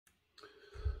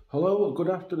Hello, good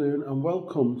afternoon and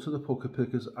welcome to the Pucker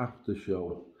Pickers after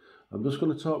show. I'm just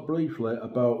going to talk briefly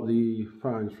about the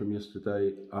finds from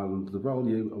yesterday and the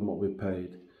value and what we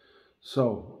paid.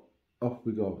 So, off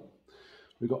we go.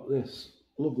 We got this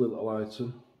lovely little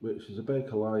item, which is a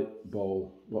Bakelite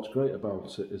bowl. What's great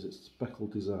about it is its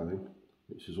speckled design,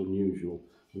 which is unusual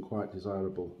and quite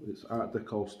desirable. It's Art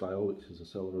Deco style, which is a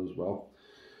seller as well.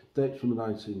 Dates from the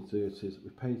 1930s. We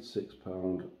paid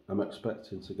 £6. I'm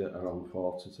expecting to get around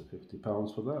 £40 to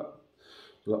 £50 for that,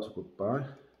 so that's a good buy.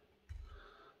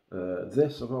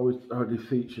 This I've already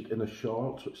featured in a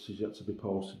short, which is yet to be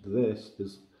posted. This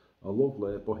is a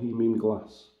lovely bohemian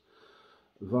glass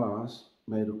vase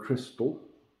made of crystal,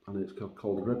 and it's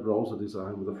called Red Rose, a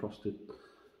design with a frosted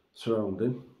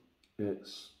surrounding.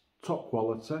 It's top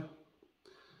quality.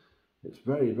 It's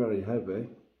very, very heavy.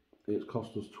 It's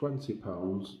cost us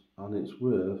 £20 and it's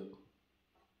worth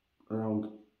around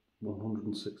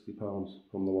 £160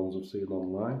 from the ones I've seen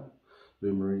online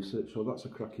doing my research, so that's a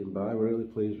cracking buy. We're really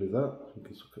pleased with that. You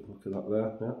can look at that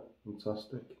there, yeah,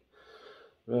 fantastic.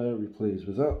 Very pleased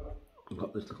with that. I've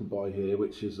got this little boy here,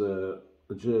 which is a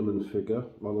German figure,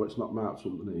 although it's not marked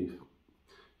underneath.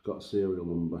 It's got a serial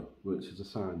number, which is a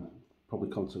sign, probably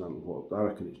continental, but I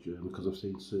reckon it's German because I've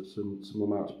seen some similar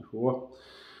marks before.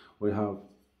 We have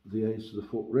the age to the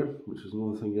foot rim, which is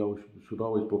another thing you should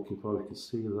always book in for. You can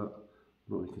see that. I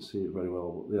don't know if you can see it very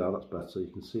well, but yeah, that's better.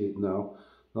 You can see it now.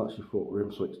 That's your foot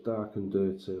rim, so it's dark and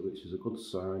dirty, which is a good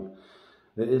sign.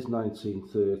 It is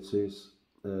 1930s.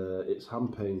 It's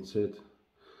hand painted.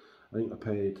 I think I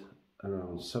paid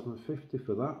around £7.50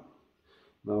 for that.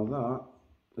 Now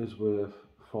that is worth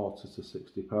 £40 to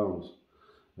 £60.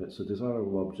 It's a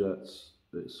desirable object.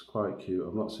 It's quite cute.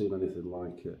 I've not seen anything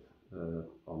like it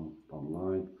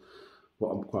online, but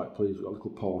I'm quite pleased. We've got a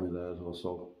little pony there as well,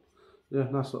 so yeah,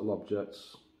 nice little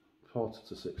objects. £40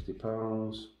 to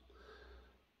 £60.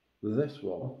 This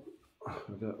one,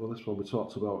 this one we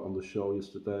talked about on the show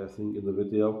yesterday, I think, in the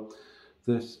video.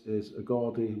 This is a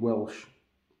gaudy Welsh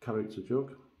character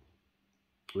jug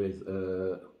with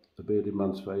a bearded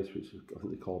man's face, which is, I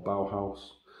think they call Bauhaus,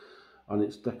 and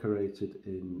it's decorated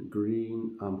in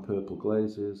green and purple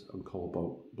glazes and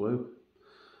cobalt blue.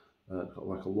 Got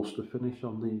like a lustre finish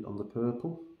on the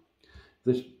purple.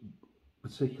 This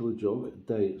particular jug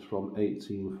dates from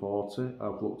 1840.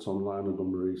 I've looked online and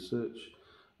done my research.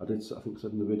 I think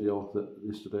said in the video that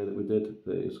yesterday that we did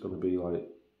that it's going to be like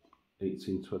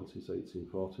 1820s,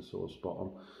 1840, so spot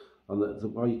on.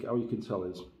 And how you can tell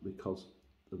is because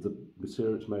of the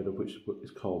material it's made of, which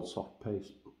is called soft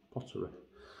paste pottery.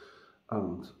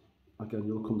 And again,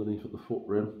 you look underneath at the foot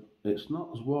rim. It's not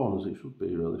as worn as it should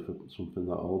be really for something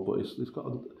that old, but it's got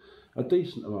a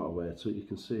decent amount of weight to it. You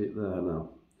can see it there now,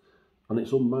 and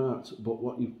it's unmarked. But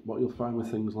what you'll find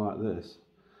with things like this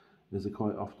is they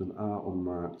quite often are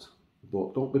unmarked.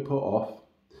 But don't be put off.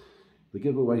 The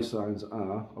giveaway signs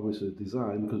are obviously the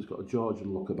design, because it's got a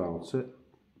Georgian look about it,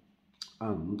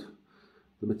 and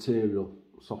the material,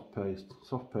 soft paste.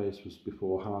 Soft paste was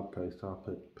before hard paste. Hard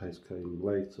paste came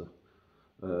later,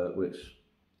 which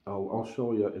I'll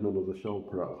show you in another show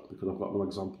perhaps, because I've got no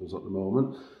examples at the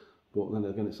moment. But then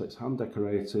again, it's hand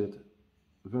decorated,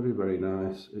 very, very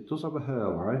nice. It does have a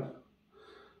hairline,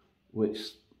 which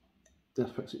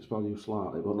affects its value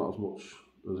slightly, but not as much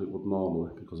as it would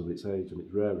normally because of its age and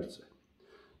its rarity.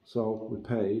 So we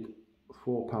paid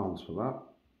 £4 for that.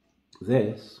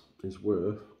 This is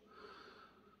worth,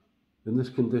 in this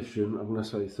condition, I'm going to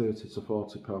say £30 to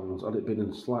 £40. Had it been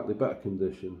in slightly better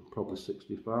condition, probably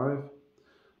 65.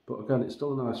 But again, it's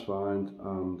still a nice find,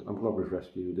 and I'm glad we've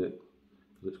rescued it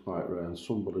because it's quite rare, and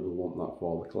somebody will want that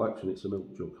for the collection. It's a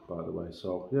milk jug, by the way,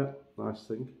 so yeah, nice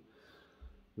thing.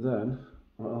 Then,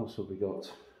 what else have we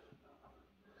got?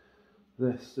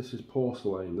 This is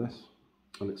porcelain,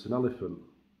 and it's an elephant,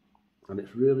 and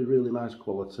it's really, really nice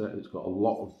quality, and it's got a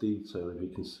lot of detail, if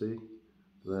you can see.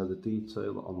 There, the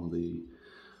detail on the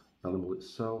animal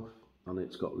itself, and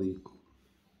it's got the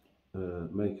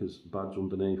maker's badge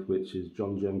underneath, which is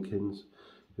John Jenkins,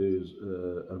 who's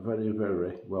a very,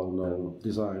 very well-known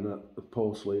designer of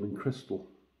porcelain and crystal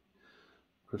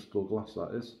glass,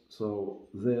 that is. So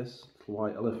this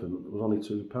white elephant was only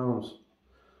 £2,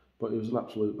 but it was an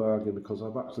absolute bargain because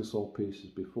I've actually sold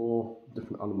pieces before,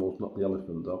 different animals, not the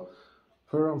elephant though,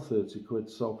 for around 30 quid.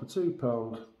 So for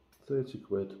 £2, 30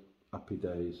 quid, happy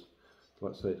days.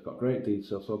 Let's say it's got great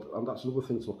detail, and that's another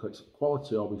thing to look at.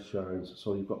 Quality always shines.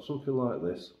 So you've got something like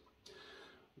this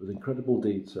with incredible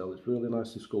detail. It's really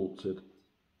nicely sculpted,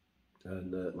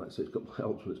 and like I say, it's got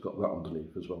helps when it's got that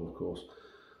underneath as well, of course.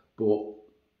 But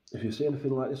if you see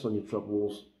anything like this on your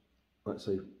travels, let's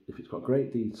say, if it's got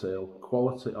great detail,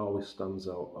 quality always stands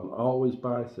out, and always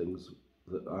buy things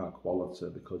that are quality,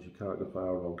 because you can't go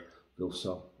far wrong, they'll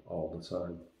sell all the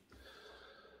time.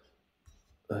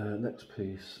 Next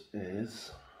piece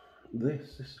is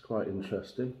this is quite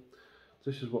interesting.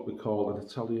 This is what we call an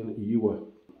Italian ewer,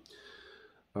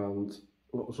 and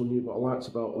what I liked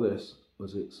about this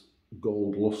was its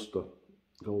gold luster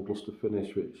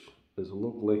finish, which is a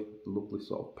lovely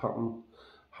sort of pattern,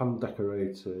 hand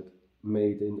decorated,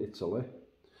 made in Italy.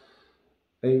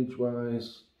 Age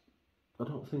wise, I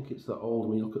don't think it's that old.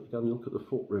 When you look at the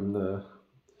foot rim there,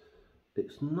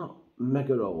 it's not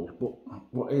mega old, but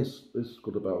what is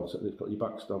good about it, and it's got your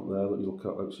back stamp there that you look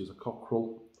at, which is a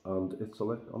cockerel and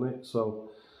Italy on it. So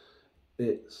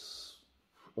it's,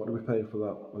 what do we pay for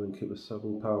that? I think it was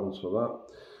 £7 for that.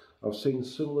 I've seen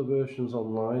similar versions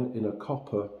online in a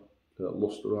copper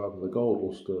luster rather than the gold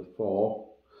luster for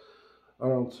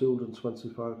around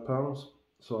 £225.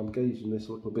 So I'm gauging this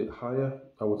a little bit higher.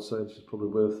 I would say this is probably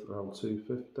worth around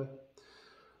 £250.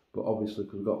 But obviously,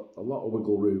 because we've got a lot of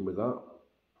wiggle room with that,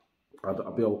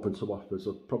 I'd be open to offers.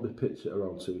 I'd probably pitch it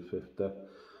around £250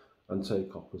 and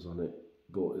take offers on it.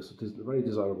 But it's a very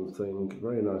desirable thing,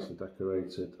 very nicely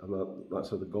decorated, and that's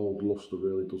how the gold luster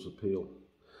really does appeal.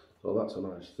 So that's a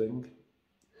nice thing.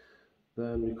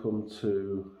 Then we come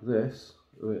to this,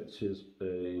 which is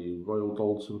a Royal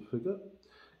Dalton figure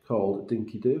called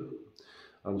Dinky Doo,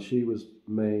 and she was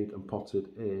made and potted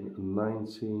in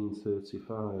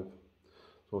 1935.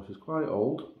 So she's quite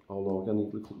old, although again you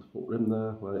look at the foot rim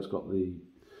there where it's got the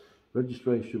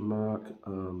registration mark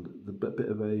and the bit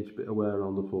of age, bit of wear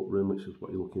on the foot rim, which is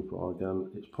what you're looking for again.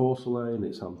 It's porcelain,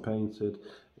 it's hand painted,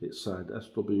 it's signed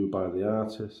SW by the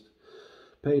artist.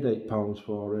 Paid £8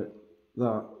 for it.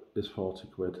 That is 40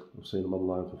 quid. I've seen them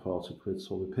online for 40 quid,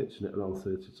 so we're pitching it around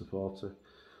 30 to 40.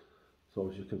 So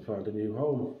as you can find a new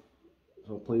home.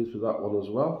 So pleased with that one as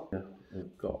well. Yeah,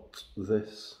 we've got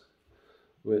this,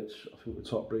 which I think we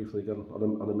talked briefly again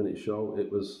on a minute show. It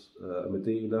was a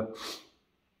Medina,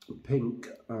 pink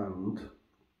and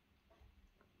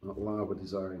lava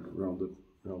design around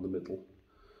the middle.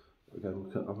 Again,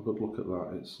 we can have a good look at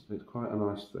that. It's quite a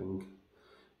nice thing.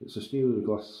 It's a studio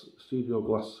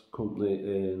glass company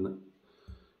in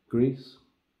Greece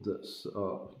that's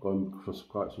going for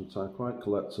quite some time, quite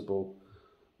collectible.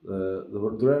 The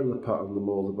rarer the pattern, the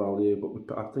more the value,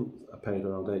 but I think I paid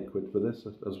around 8 quid for this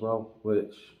as well,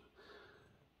 which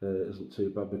isn't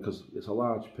too bad because it's a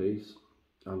large piece,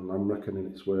 and I'm reckoning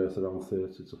it's worth around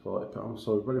 30 to 40 pounds.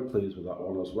 So very pleased with that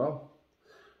one as well,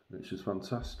 which is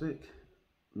fantastic.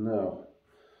 Now,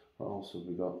 what else have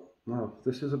we got? Now,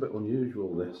 this is a bit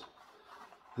unusual.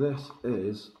 This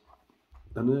is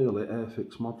an early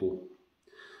Airfix model.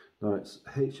 Now it's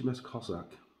HMS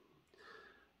Cossack.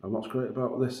 And what's great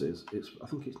about this is, I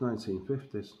think it's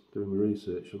 1950s, doing my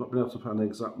research. I've not been able to find an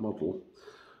exact model,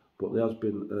 but there has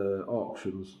been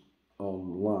auctions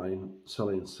online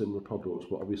selling similar products,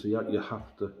 but obviously you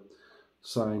have to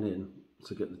sign in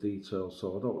to get the details,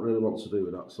 so I don't really want to do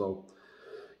with that. So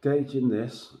gauging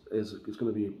this is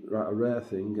going to be a rare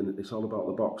thing, and it's all about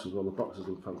the box as well. The box is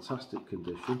in fantastic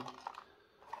condition,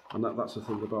 and that's the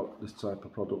thing about this type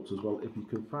of product as well. If you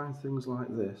can find things like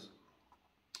this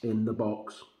in the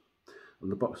box,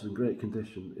 and the box is in great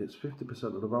condition, it's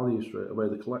 50% of the value straight away.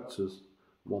 The collectors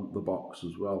want the box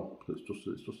as well. It's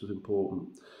just as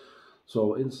important.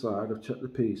 So inside, I've checked the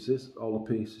pieces. All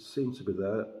the pieces seem to be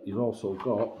there. You've also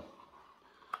got,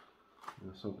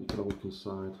 so you can have a look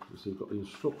inside. So you've got the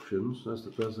instructions. There's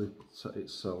the set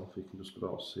itself. You can just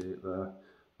about see it there,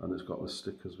 and it's got the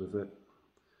stickers with it.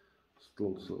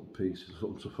 Still just little pieces,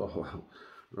 something to fall out.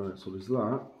 Right, so there's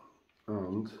that,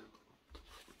 and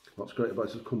what's great about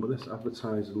it is come with this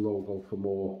advertising logo for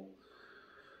more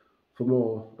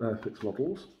Airfix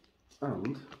models,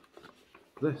 and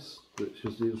this, which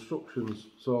is the instructions.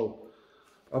 So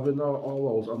having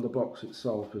all those, and the box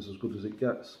itself is as good as it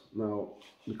gets. Now,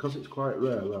 because it's quite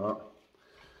rare, that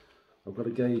I've got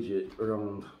to gauge it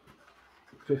around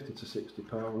 50 to 60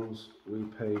 pounds. We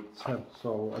paid 10,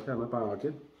 so again a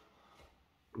bargain.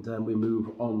 Then we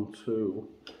move on to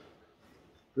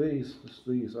these.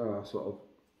 These are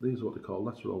what they call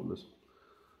letter openers,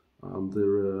 and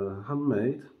they're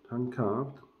handmade, hand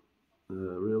carved,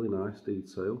 really nice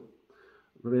detail,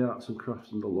 very arts and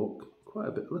crafts in the look, a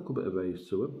little bit of age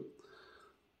to them.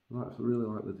 I really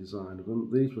like the design of them.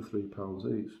 These were £3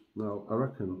 each. Now I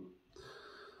reckon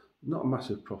not a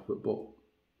massive profit, but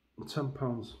 £10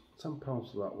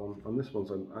 for that one, and this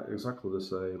one's exactly the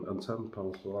same, and £10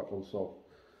 for that one. So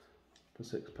for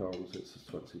 £6 it's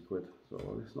 20 quid.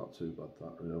 So it's not too bad,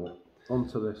 that really.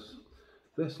 Onto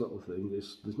this little thing.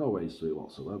 There's no age to it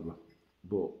whatsoever.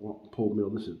 but what pulled me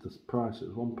on this is the price.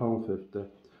 It's £1.50,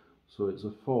 so it's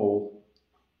a foal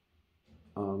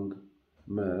and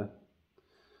mare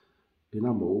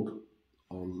enamelled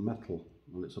on metal,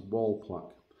 and it's a wall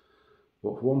plaque.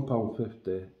 But for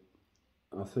 £1.50,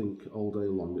 I think all day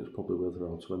long it's probably worth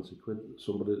around 20 quid.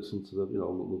 Somebody that's into the,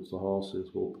 loves the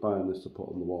horses will buy this to put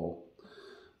on the wall.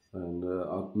 And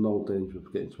I've no danger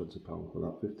of getting £20 for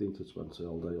that, 15 to 20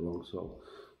 all day long. So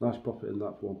nice profit in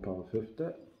that for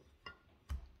 £1.50.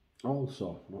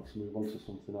 Also, let's move on to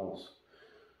something else.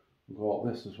 I bought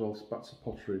this as well. It's back to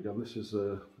pottery again. This is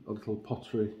a little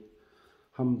pottery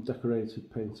hand decorated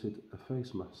painted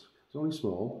face mask. It's only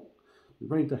small,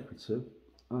 very decorative,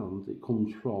 and it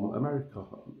comes from America,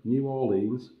 New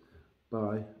Orleans,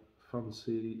 by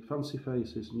Fancy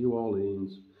Faces, New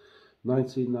Orleans,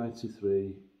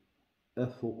 1993,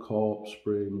 Ethel Corp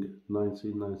Spring,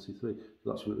 1993.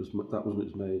 That was when it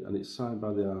was made, and it's signed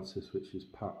by the artist, which is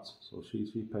Pat. So she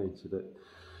painted it.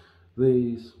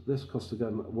 This cost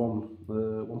again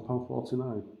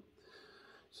 £1.49.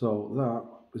 So that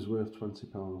is worth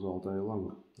 £20 all day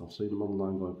long. I've seen them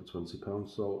online going for £20.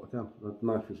 So again, a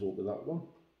nice result with that one.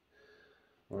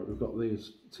 Right, we've got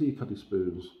these tea caddy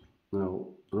spoons. Now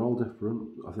they're all different.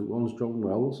 I think one's John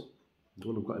Wells. The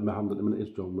one I've got in my hand at the minute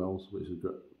is John Wells, which is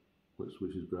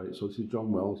great. So this is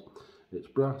John Wells. It's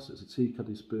brass. It's a tea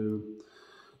caddy spoon.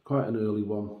 Quite an early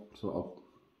one, sort of.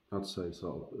 I'd say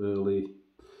sort of early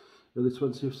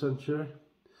 20th century.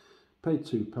 Paid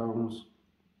 £2.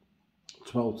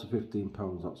 £12 to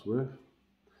 £15 that's worth.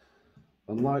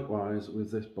 And likewise with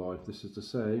this boy, this is the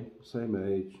same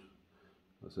age.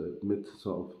 That's it, mid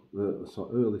sort of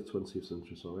early 20th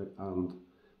century, sorry. And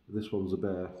this one's a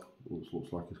bear, which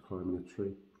looks like he's climbing a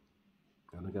tree.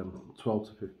 And again,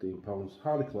 £12 to £15,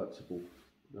 highly collectible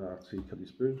tea caddy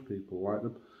spoons. People like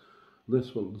them.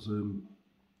 This one's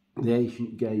the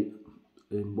ancient gate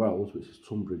in Wells, which is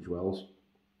Tunbridge Wells.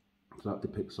 So that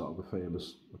depicts sort of a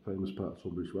famous part of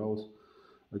Tunbridge Wells.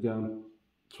 Again,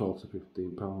 £12 to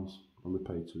 £15, and we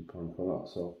paid £2 for that.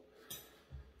 So,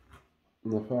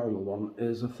 and the final one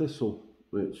is a thistle,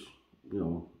 which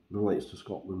relates to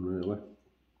Scotland really.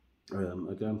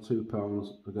 Again,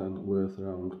 £2. Again, worth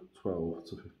around £12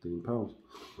 to £15.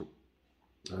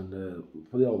 And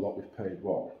for the old lot, we've paid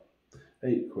what,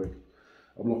 £8.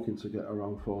 I'm looking to get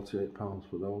around £48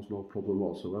 for those, no problem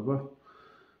whatsoever.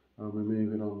 And we're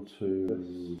moving on to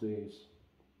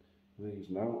these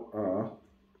now are.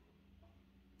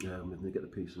 Let me get the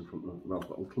piece in front of me. I've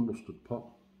got a little mustard pot.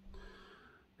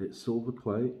 It's silver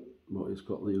plate, but it's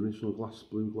got the original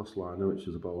blue glass liner, which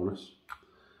is a bonus.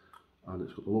 And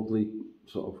it's got the lovely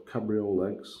sort of cabrio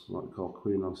legs, like they call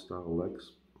Queen Anne style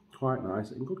legs. Quite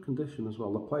nice, in good condition as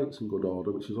well. The plate's in good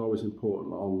order, which is always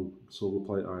important on silver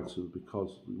plate items,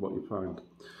 because what you find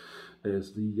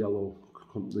is the yellow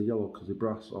because the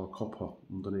brass or copper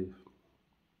underneath,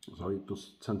 so it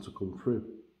does tend to come through.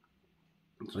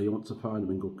 So you want to find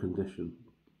them in good condition.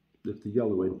 If they're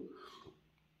yellowing,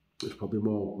 it's probably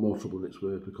more trouble than it's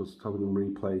worth, because having them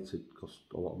replated costs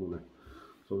a lot of money.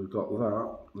 So we've got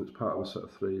that, and it's part of a set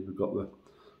of 3. We've got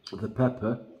the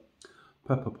pepper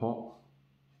pot,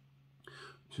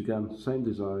 which again, same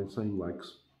design, same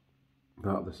legs,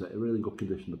 part of the set, really good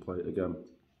condition, the plate again.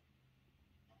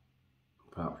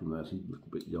 Apart from there, it's a little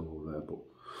bit yellow there, but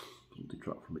doesn't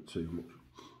detract from it too much.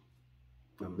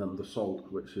 And then the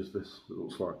salt, which is this, it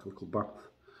looks like a little bath,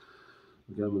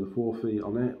 again with the 4 feet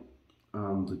on it,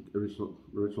 and the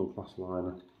original glass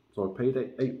liner. So I paid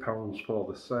 £8 for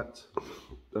the set.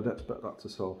 I'd expect that to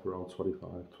sell for around £20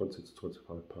 to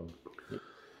 £25.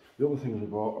 The other things we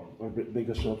bought are a bit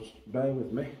bigger, so just bear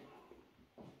with me.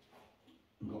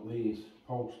 I've got these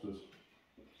posters.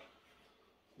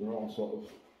 They're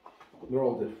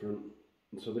all different.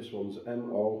 And so this one's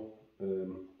MO,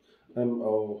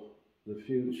 The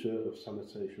Future of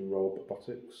Sanitation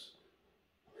Robotics,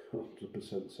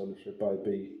 100% sanitary, by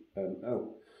BML.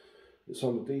 It's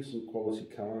on a decent quality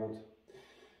card.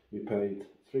 We paid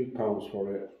 £3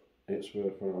 for it. It's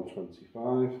worth around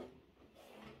 25.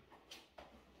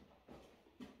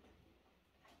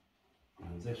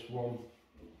 And this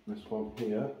one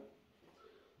here,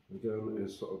 again,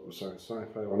 is sort of a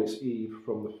sci-fi one. It's Eve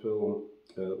from the film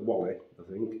Wall-E, I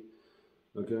think.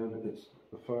 Again, it's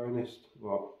the finest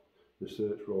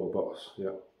research robots,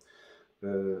 yeah.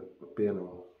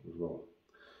 B&O as well.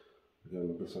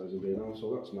 Again, besides the B&O,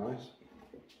 so that's nice.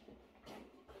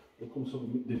 We'll come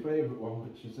to the favourite one,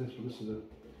 which is this one. This is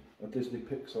a Disney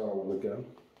Pixar one again.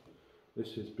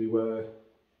 This is Beware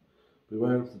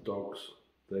of the Dogs,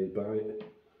 They Bite.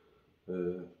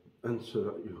 Enter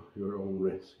at your own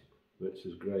risk, which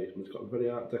is great. And it's got a very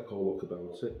Art Deco look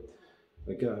about it.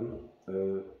 Again,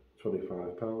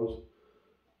 £25.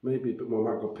 Maybe a bit more.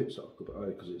 I might go pitch that up a bit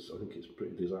higher because I think it's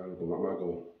pretty desirable.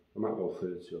 I might go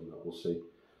 30 on that. We'll see.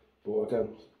 But again,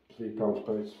 £3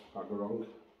 pace, can't go wrong.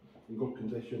 In good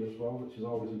condition as well, which is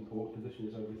always important. Condition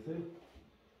is everything.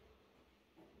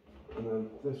 And then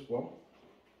this one,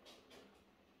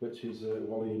 which is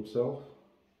Wally himself,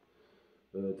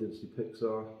 Disney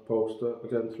Pixar poster.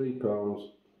 Again, £3.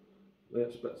 They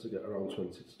expect to get around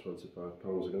 £20 to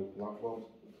 £25 again for that one.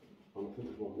 And I think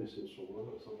there's one missing somewhere.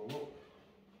 Let's have a look.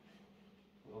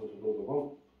 There's another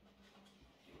one.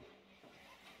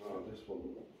 This one.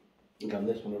 Again,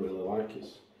 this one I really like.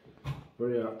 It's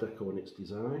very Art Deco in its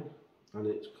design, and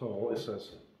it's called, it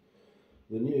says,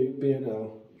 the new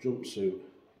B&L jumpsuit,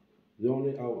 the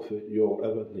only outfit you'll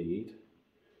ever need.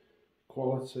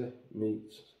 Quality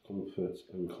meets comfort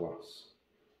and class.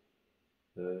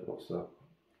 What's that?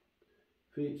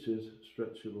 Features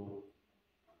stretchable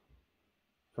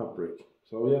fabric.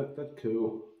 So yeah, dead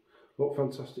cool. Look,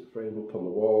 fantastic frame up on the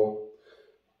wall.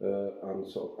 And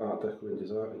sort of Art Deco in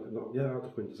design, Art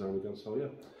Deco in design again, so yeah,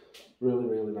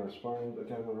 really nice find.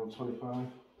 Again, around £25,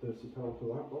 £30 for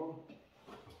that one.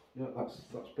 Yeah,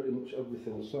 that's pretty much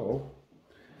everything. So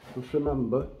just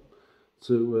remember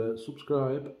to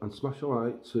subscribe and smash a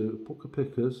like to Pucker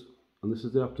Pickers, and this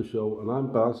is the after show, and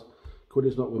I'm Baz.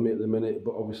 Quinny's not with me at the minute,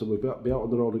 but obviously we'll be out on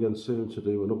the road again soon to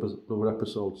do another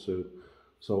episode soon.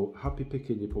 So happy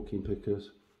picking, you pucking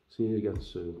pickers. See you again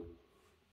soon.